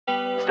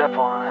Step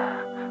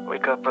 1,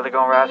 wake up early,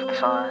 gonna rise with the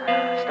sun.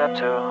 Step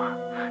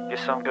 2,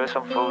 get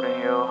some food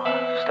in you.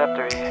 Step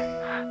 3,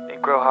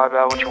 think real hard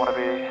about what you wanna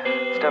be.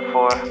 Step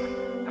 4,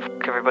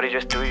 fuck everybody,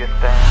 just do your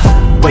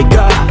thing. Wake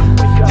up,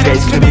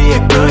 today's gonna be a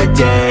good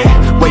day.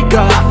 Wake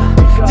up,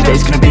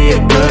 today's gonna be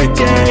a good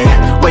day.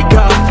 Wake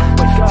up,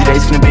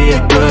 today's gonna be a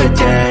good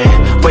day.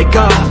 Wake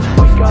up,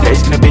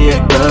 today's gonna be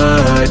a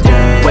good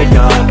day. Wake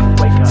up,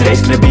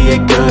 today's gonna be a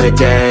good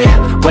day.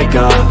 Wake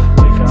up,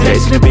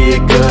 today's gonna be a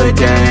good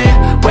day.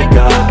 Wake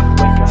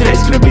up,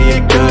 today's gonna be a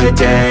good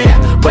day.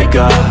 Wake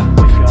up,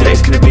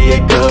 today's gonna be a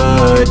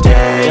good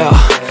day. Yo,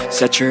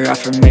 set your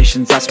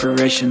affirmations,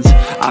 aspirations.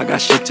 I got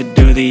shit to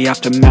do, the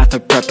aftermath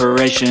of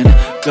preparation.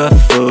 Good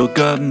food,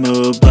 good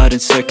mood, blood in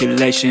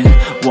circulation.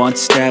 One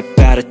step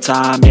at a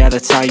time, yeah,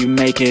 that's how you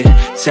make it.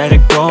 Set a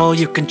goal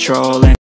you control and